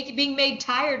being made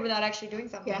tired without actually doing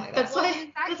something like that.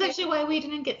 That's actually why we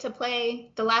didn't get to play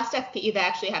the last FPE that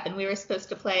actually happened. We were supposed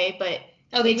to play, but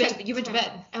you went to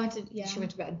bed. I went to She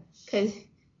went to bed because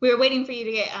we were waiting for you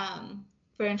to get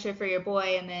furniture for your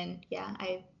boy, and then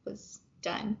I was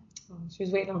done. Oh, she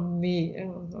was waiting on me.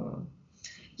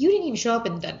 You didn't even show up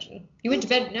in the dungeon. You went to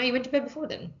bed. No, you went to bed before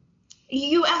then.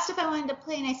 You asked if I wanted to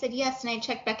play, and I said yes, and I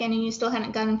checked back in, and you still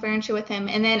hadn't gotten furniture with him,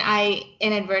 and then I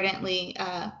inadvertently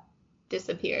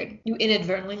disappeared. You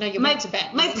inadvertently? No, you went to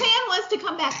bed. My plan was to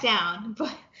come back down,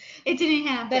 but it didn't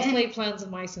happen. Best laid plans of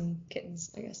mice and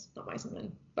kittens, I guess. Not mice and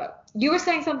men. But you were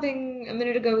saying something a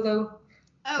minute ago, though.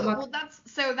 Oh, well,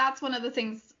 that's one of the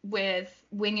things with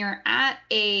when you're at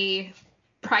a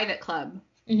private club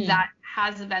that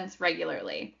has events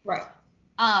regularly. Right.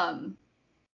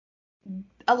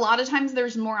 A lot of times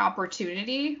there's more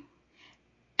opportunity.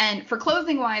 And for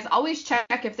clothing wise, always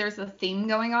check if there's a theme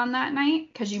going on that night,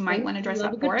 because you might want to dress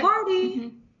up for it.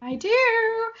 Party. I do.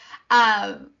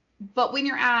 But when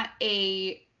you're at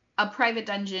a private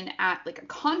dungeon at like a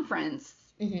conference,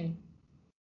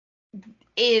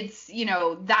 it's,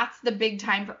 that's the big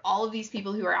time for all of these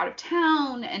people who are out of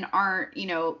town and aren't,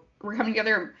 we're coming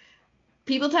together.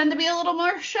 People tend to be a little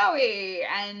more showy,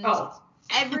 and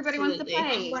everybody wants to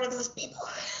play. I'm one of those people.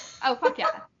 Oh, fuck yeah.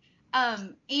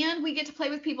 And we get to play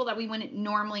with people that we wouldn't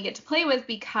normally get to play with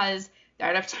because they're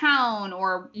out of town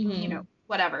or,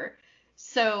 whatever.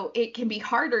 So it can be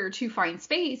harder to find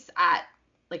space at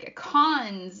like a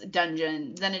cons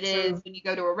dungeon than it is when you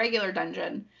go to a regular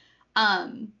dungeon.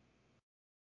 And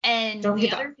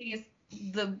the other thing is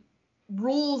the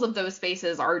rules of those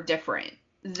spaces are different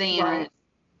than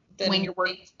when you're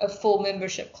working a full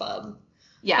membership club.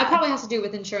 Yeah. It probably has to do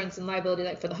with insurance and liability,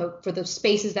 like for the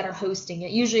spaces that are hosting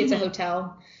it. Usually it's a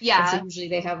hotel. Yeah. And so usually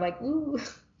they have like, ooh.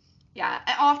 Yeah.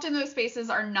 And often those spaces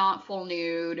are not full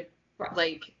nude,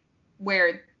 like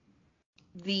where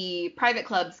the private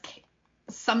clubs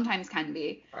sometimes can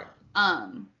be. Right.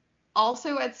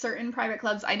 Also at certain private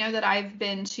clubs, I know that I've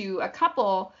been to a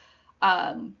couple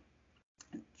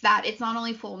that it's not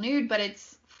only full nude, but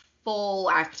it's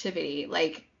full activity.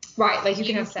 Like, like you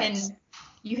can have sex.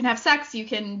 You can have sex, you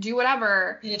can do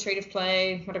whatever. Penetrative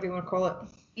play, whatever you want to call it.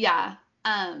 Yeah.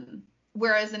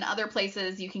 Whereas in other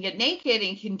places, you can get naked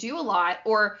and you can do a lot,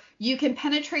 or you can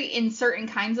penetrate in certain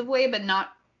kinds of way, but not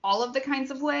all of the kinds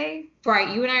of way.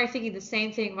 Right. You and I are thinking the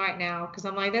same thing right now, because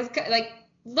I'm like, that's like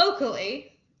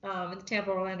locally in the Tampa,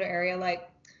 Orlando area, like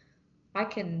I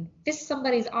can fist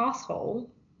somebody's asshole,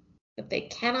 but they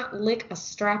cannot lick a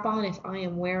strap on if I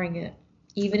am wearing it,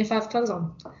 even if I have clothes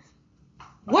on.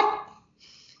 What?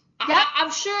 Yeah, I'm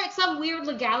sure it's some weird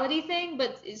legality thing,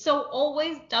 but so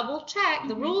always double check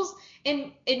the rules.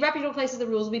 In reputable places, the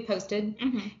rules will be posted,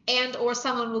 and or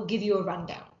someone will give you a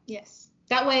rundown. Yes.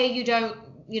 That way you don't,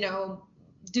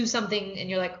 do something and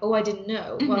you're like, oh, I didn't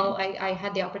know. Well, I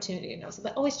had the opportunity to know. So,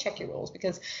 but always check your rules,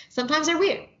 because sometimes they're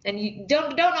weird, and you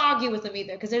don't argue with them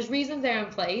either, because there's reasons they're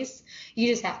in place. You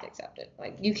just have to accept it.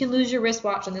 Like, you can lose your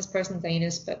wristwatch on this person's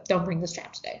anus, but don't bring the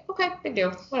strap today. Okay, big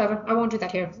deal. Whatever. I won't do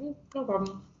that here. No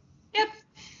problem. Yep.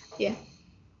 Yeah.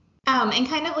 And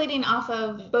kind of leading off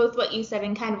of both what you said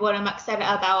and kind of what I'm excited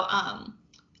about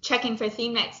checking for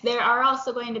theme nights, there are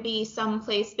also going to be some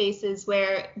play spaces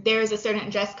where there's a certain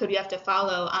dress code you have to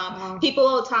follow. People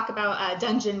will talk about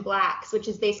dungeon blacks, which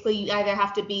is basically you either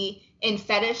have to be in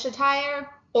fetish attire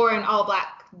or in all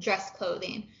black dress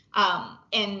clothing.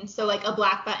 And so like a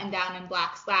black button down and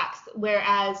black slacks,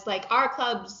 whereas like our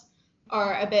clubs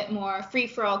are a bit more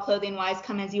free-for-all clothing-wise,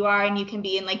 come as you are, and you can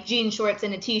be in like jean shorts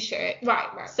and a t-shirt.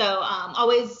 Right. So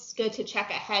always good to check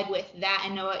ahead with that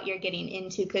and know what you're getting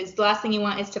into, because the last thing you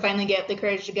want is to finally get up the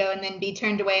courage to go and then be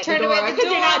turned away at the door because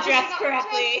you're not dressed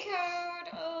correctly.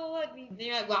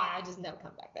 You're like, wow, I just never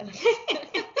come back then.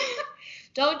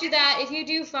 Don't do that. If you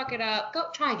do fuck it up, go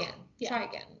try again. Yeah. Try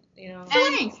again. You know, it's a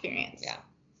learning experience. Yeah.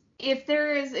 If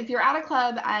you're at a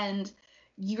club and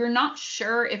you're not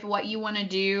sure if what you want to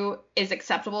do is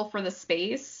acceptable for the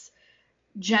space,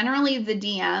 generally the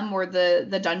DM or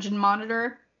the dungeon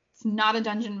monitor, it's not a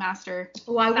dungeon master.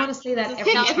 Well, I want to say that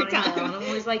every time. And I'm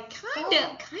always like, kind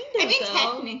of. I mean,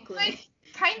 technically.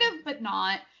 Kind of, but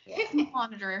not. Yeah.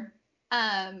 Monitor.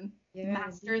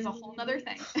 Master is a whole other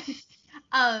thing.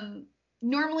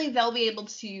 Normally they'll be able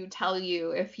to tell you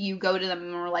if you go to them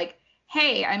and we're like,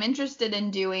 hey, I'm interested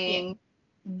in doing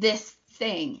this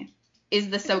thing. Is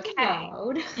this okay?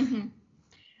 Mm-hmm.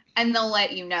 And they'll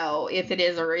let you know if it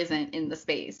is or isn't in the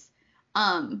space.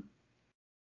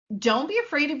 Don't be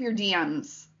afraid of your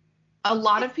DMs. A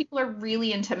lot of people are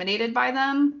really intimidated by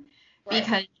them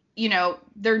because, you know,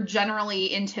 they're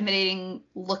generally intimidating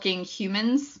looking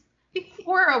humans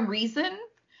for a reason.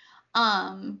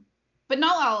 But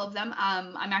not all of them.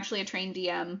 I'm actually a trained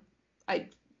DM. I've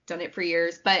done it for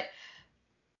years, but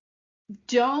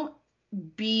don't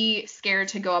be scared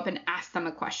to go up and ask them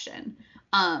a question.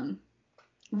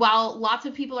 While lots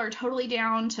of people are totally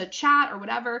down to chat or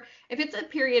whatever, if it's a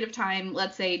period of time,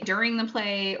 let's say during the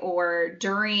play or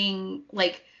during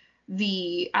like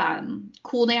the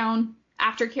cool down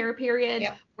aftercare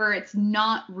period, where it's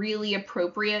not really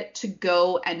appropriate to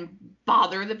go and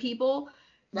bother the people,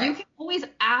 you can always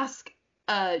ask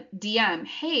a DM,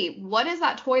 hey, what is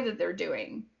that toy that they're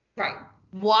doing? Right.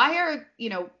 Why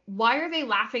are they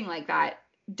laughing like that?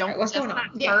 What's going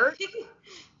on? Hurt?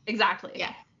 Exactly.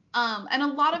 Yeah. And a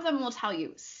lot of them will tell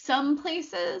you. Some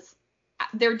places,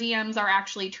 their DMs are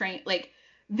actually trained, like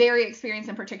very experienced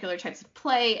in particular types of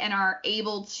play and are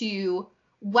able to,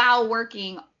 while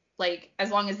working, like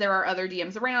as long as there are other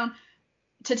DMs around,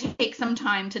 to take some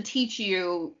time to teach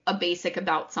you a basic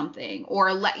about something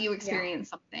or let you experience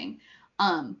something.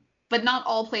 But not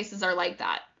all places are like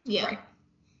that. Yeah. Right.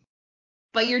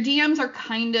 But your DMs are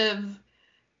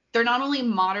they're not only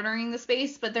monitoring the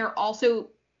space, but they're also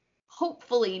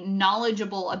hopefully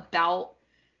knowledgeable about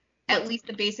at least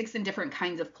the basics in different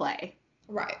kinds of play.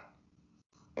 Right.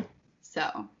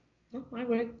 So. I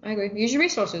agree. Use your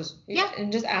resources.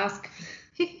 And just ask.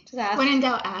 Just ask. When in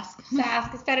doubt, ask. Just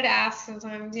ask. It's better to ask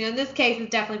sometimes. You know, in this case,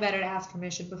 it's definitely better to ask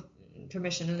permission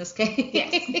in this case.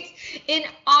 Yes. In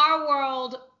our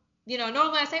world, you know,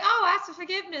 normally I say, oh, ask for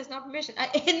forgiveness, not permission.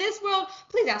 In this world,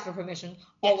 please ask for permission. Yes.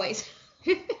 Always.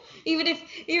 even if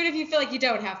you feel like you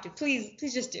don't have to, please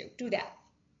just do that.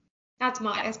 That's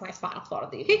my final thought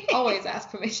of the evening. Always ask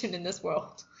permission in this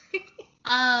world.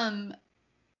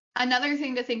 Another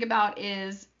thing to think about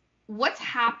is what's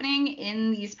happening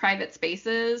in these private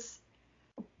spaces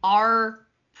are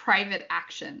private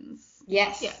actions.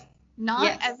 Yes.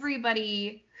 Not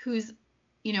everybody who's,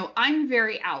 you know, I'm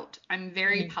very out. I'm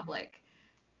very public.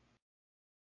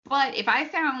 But if I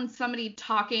found somebody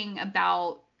talking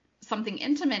about something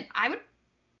intimate, I would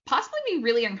possibly be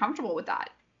really uncomfortable with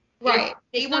that. Right.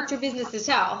 It's not your business to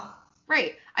tell.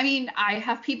 Right. I mean, I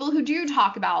have people who do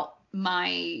talk about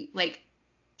my, like,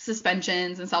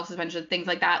 suspensions and self-suspension, things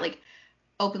like that, like,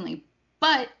 openly.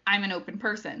 But I'm an open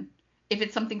person. If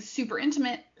it's something super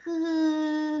intimate,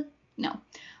 no.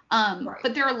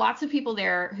 But there are lots of people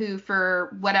there who,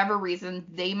 for whatever reason,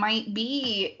 they might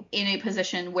be in a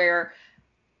position where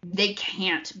they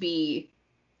can't be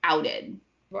outed.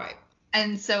 Right.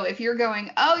 And so if you're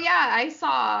going, oh yeah, I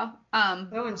saw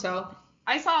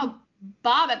I saw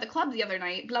Bob at the club the other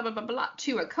night, blah blah blah blah,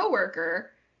 to a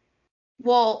coworker.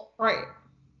 Well,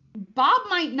 Bob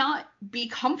might not be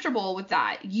comfortable with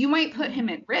that. You might put him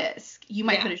at risk. You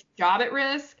might put his job at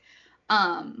risk.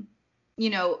 You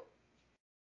know,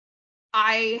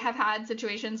 I have had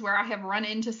situations where I have run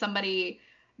into somebody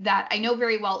that I know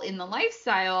very well in the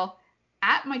lifestyle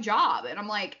at my job, and I'm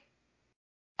like,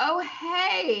 oh,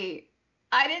 hey,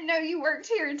 I didn't know you worked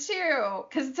here too,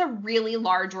 because it's a really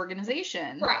large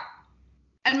organization. Right.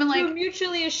 And I'm like, through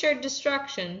mutually assured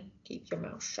destruction, keep your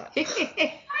mouth shut.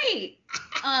 Right.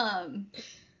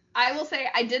 I will say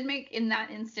I did make, in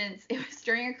that instance, it was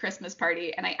during a Christmas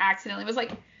party, and I accidentally was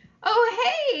like,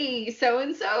 oh, hey,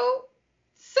 so-and-so,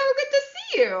 so good to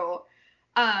see you.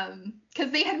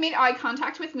 Because they had made eye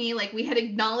contact with me, like we had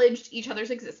acknowledged each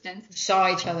other's existence. You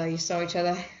saw each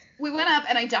other. We went up,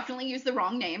 and I definitely used the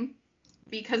wrong name,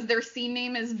 because their scene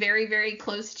name is very, very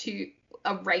close to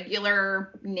a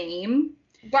regular name.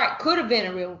 Right, could have been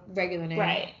a real regular name.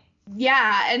 Right.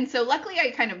 Yeah, and so luckily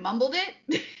I kind of mumbled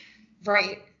it.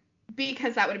 Right.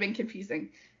 Because that would have been confusing.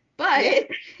 But,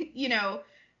 you know,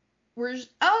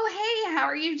 oh, hey, how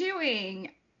are you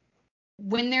doing?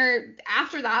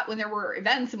 After that, when there were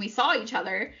events and we saw each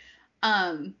other,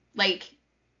 like,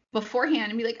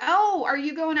 beforehand, and be like, oh, are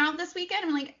you going out this weekend?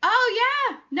 I'm like, oh,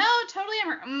 yeah, no, totally,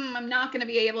 I'm not going to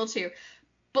be able to.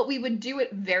 But we would do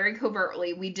it very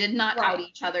covertly. We did not out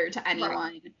each other to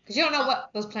anyone. Because you don't know what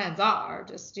those plans are.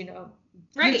 Just, you know,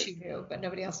 you two knew, but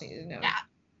nobody else needed to know. Yeah.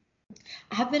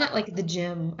 I have been at, like, the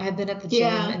gym. I have been at the gym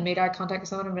and made eye contact with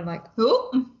someone and been like,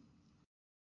 who?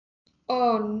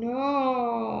 Oh,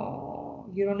 no.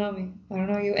 You don't know me. I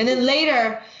don't know you. And then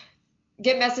later,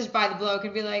 get messaged by the bloke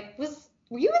and be like,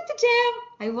 were you at the gym?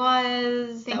 I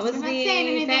was. Thanks that was for not me. saying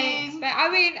anything. Thanks. But, I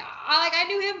mean, I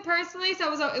knew him personally,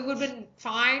 so it would have been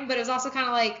fine. But it was also kind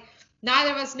of like,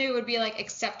 neither of us knew it would be, like,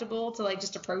 acceptable to, like,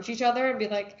 just approach each other and be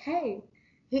like, hey,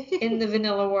 in the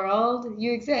vanilla world,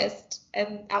 you exist.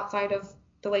 And outside of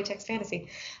the latex fantasy.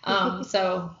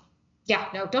 So, yeah,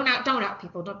 no, don't out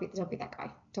people. Don't be that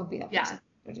guy. Don't be that person.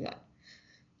 Don't do that.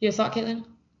 Your thought, Kaitlyn?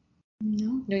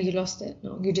 No. No, you lost it.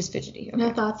 No, you're just fidgety. Okay.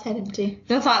 No thoughts, head empty.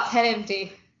 No thoughts, head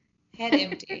empty. Head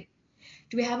empty.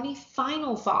 Do we have any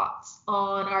final thoughts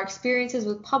on our experiences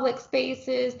with public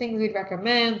spaces, things we'd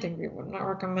recommend, things we would not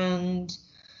recommend?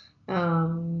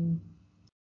 Kaitlyn,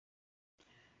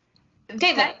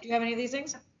 do you have any of these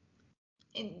things?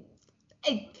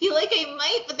 I feel like I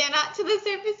might, but they're not to the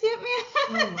surface yet,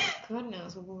 man. Oh my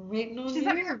goodness, we're waiting on you. She's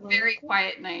having a very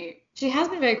quiet night. She has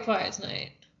been very quiet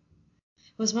tonight.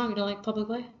 What's wrong? You don't like public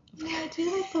play? Yeah, I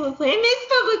do like public play. I miss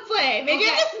public play. Maybe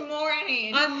I'm just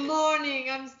mourning. I'm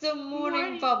mourning. I'm still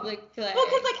mourning public play. Well,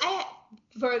 because like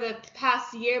for the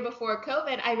past year before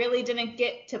COVID, I really didn't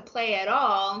get to play at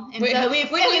all. And when so you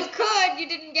could, you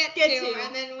didn't get to.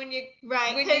 And then when you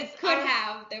could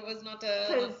have, there was not a.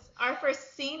 Because our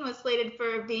first scene was slated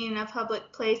for being a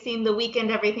public play scene the weekend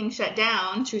everything shut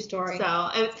down. True story. So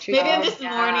I'm just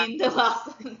mourning the loss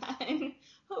of that.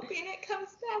 Hoping it comes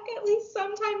back at least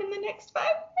sometime in the next 5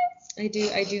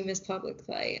 years. I do miss public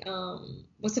play.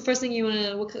 What's the first thing you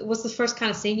what's the first kind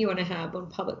of scene you want to have when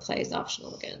public play is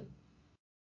optional again?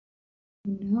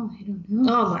 No, I don't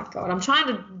know. Oh my god, I'm trying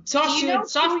to toss you a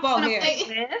softball here. Play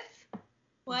with?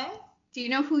 What? Do you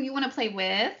know who you want to play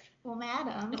with? Well,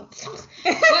 madam. What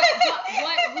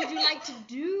would you like to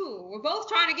do? We're both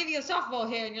trying to give you a softball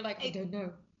here, and you're like, I don't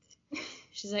know.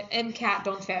 She's like, MCAT,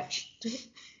 don't fetch.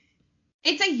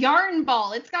 It's a yarn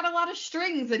ball. It's got a lot of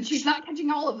strings, and she's not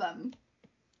catching all of them.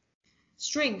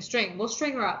 String. We'll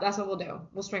string her up. That's what we'll do.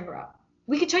 We'll string her up.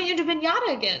 We could turn you into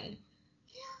pinata again.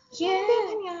 Yeah.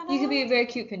 You could be a very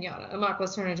cute pinata. Aemok,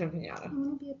 let's turn her into a pinata. I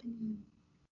want to be a pinata.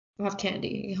 We'll have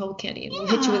candy. You hold candy, and we'll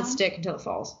hit you with a stick until it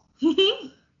falls. There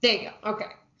you go.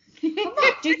 Okay.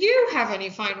 Aemok, do you have any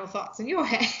final thoughts in your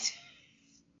head?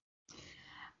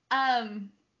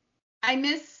 I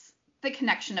miss the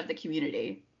connection of the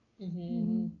community.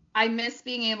 Mm-hmm. I miss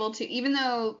being able to, even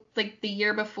though like the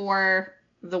year before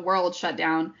the world shut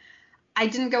down, I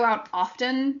didn't go out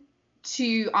often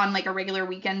on like a regular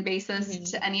weekend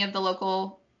basis to any of the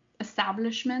local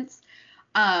establishments.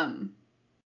 I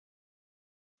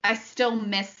still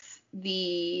miss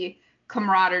the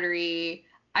camaraderie.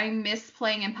 I miss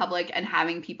playing in public and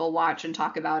having people watch and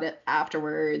talk about it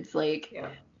afterwards. Like,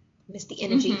 miss the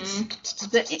energy.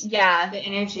 The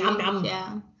energy.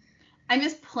 Yeah. I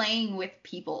miss playing with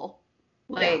people,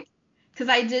 like, because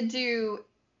I did do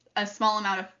a small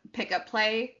amount of pickup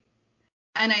play,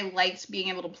 and I liked being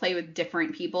able to play with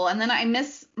different people. And then I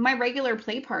miss my regular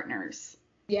play partners.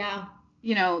 Yeah.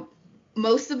 You know,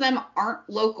 most of them aren't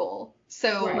local.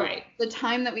 So the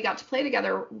time that we got to play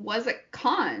together was at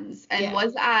cons and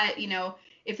was at, you know,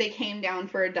 if they came down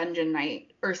for a dungeon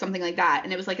night or something like that.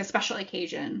 And it was like a special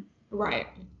occasion. Right.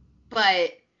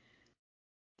 But,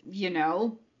 you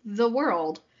know, the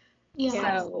world. Yeah.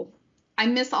 So I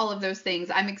miss all of those things.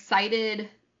 I'm excited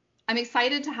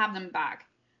to have them back.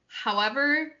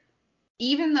 However,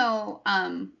 even though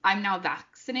I'm now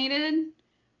vaccinated,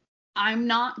 I'm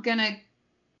gonna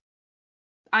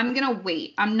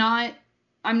wait. I'm not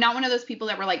one of those people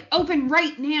that were like, open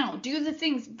right now, do the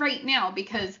things right now,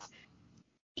 because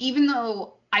even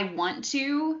though I want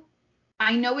to,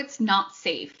 I know it's not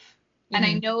safe. Mm-hmm. And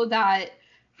I know that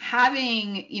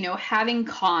having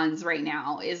cons right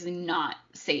now is not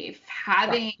safe.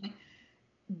 Having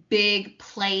big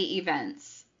play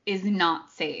events is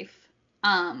not safe.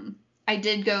 I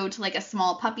did go to like a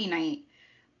small puppy night,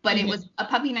 but it was a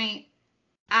puppy night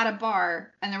at a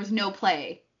bar and there was no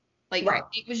play. Like,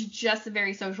 it was just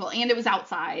very social, and it was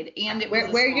outside, and it was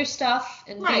wear your stuff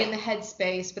and be in the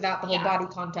headspace without the whole body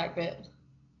contact bit.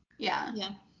 Yeah. Yeah.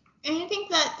 And I think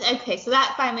that, okay, so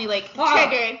that finally, like,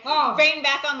 triggered, brain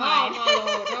back online.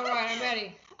 Oh, all right, I'm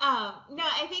ready. No,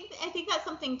 I think that's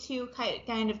something to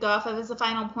kind of go off of as a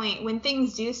final point. When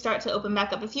things do start to open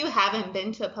back up, if you haven't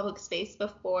been to a public space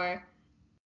before,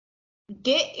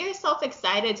 get yourself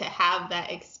excited to have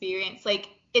that experience. Like,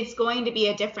 it's going to be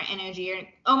a different energy. You're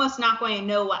almost not going to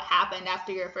know what happened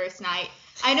after your first night.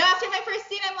 I know after my first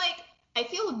scene, I'm like, I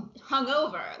feel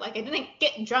hungover. Like, I didn't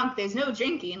get drunk. There's no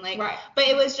drinking. Like, but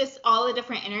it was just all the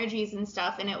different energies and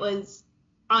stuff. And it was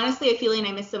honestly a feeling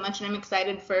I miss so much. And I'm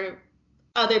excited for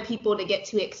other people to get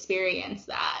to experience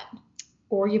that.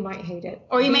 Or you might hate it.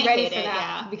 Or you might hate it,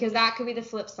 yeah. Because that could be the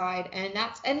flip side. And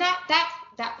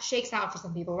that shakes out for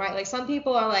some people, right? Like, some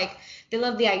people are like, they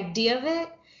love the idea of it.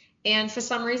 And for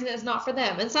some reason, it's not for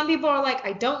them. And some people are like,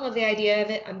 I don't love the idea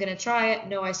of it. I'm going to try it.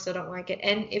 No, I still don't like it.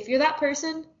 And if you're that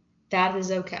person, that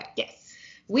is okay. Yes.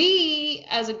 We,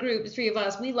 as a group, the three of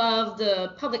us, we love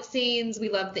the public scenes. We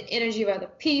love the energy of other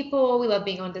people. We love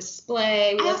being on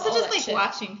display. I also just like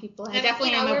watching people. I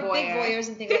definitely am a voyeur. We're big voyeurs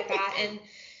and things like that. And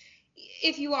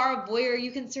if you are a voyeur,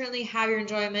 you can certainly have your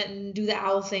enjoyment and do the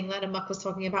owl thing that aemok was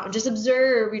talking about and just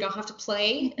observe. You don't have to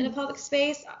play in a public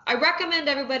space. I recommend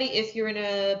everybody, if you're in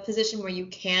a position where you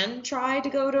can try to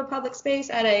go to a public space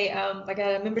at a like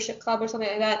a membership club or something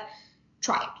like that,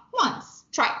 try it once.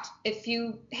 Try it. If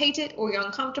you hate it or you're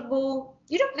uncomfortable,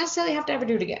 you don't necessarily have to ever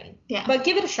do it again. Yeah. But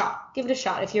give it a shot. Give it a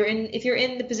shot. If you're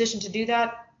in the position to do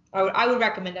that, I would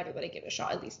recommend everybody give it a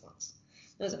shot at least once.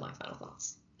 Those are my final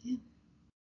thoughts. Yeah.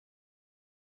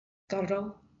 Got it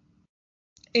all?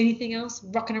 Anything else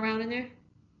rocking around in there?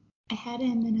 I had it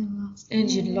and then I lost it.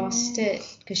 And you lost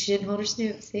it because she didn't hold her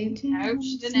snoot. See? No,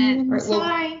 she didn't. Right,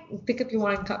 Sorry. We'll pick up your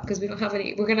wine cup because we don't have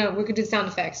any. We're gonna do sound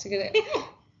effects. We're gonna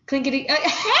clinkety.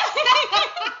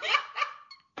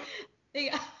 There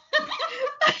you go.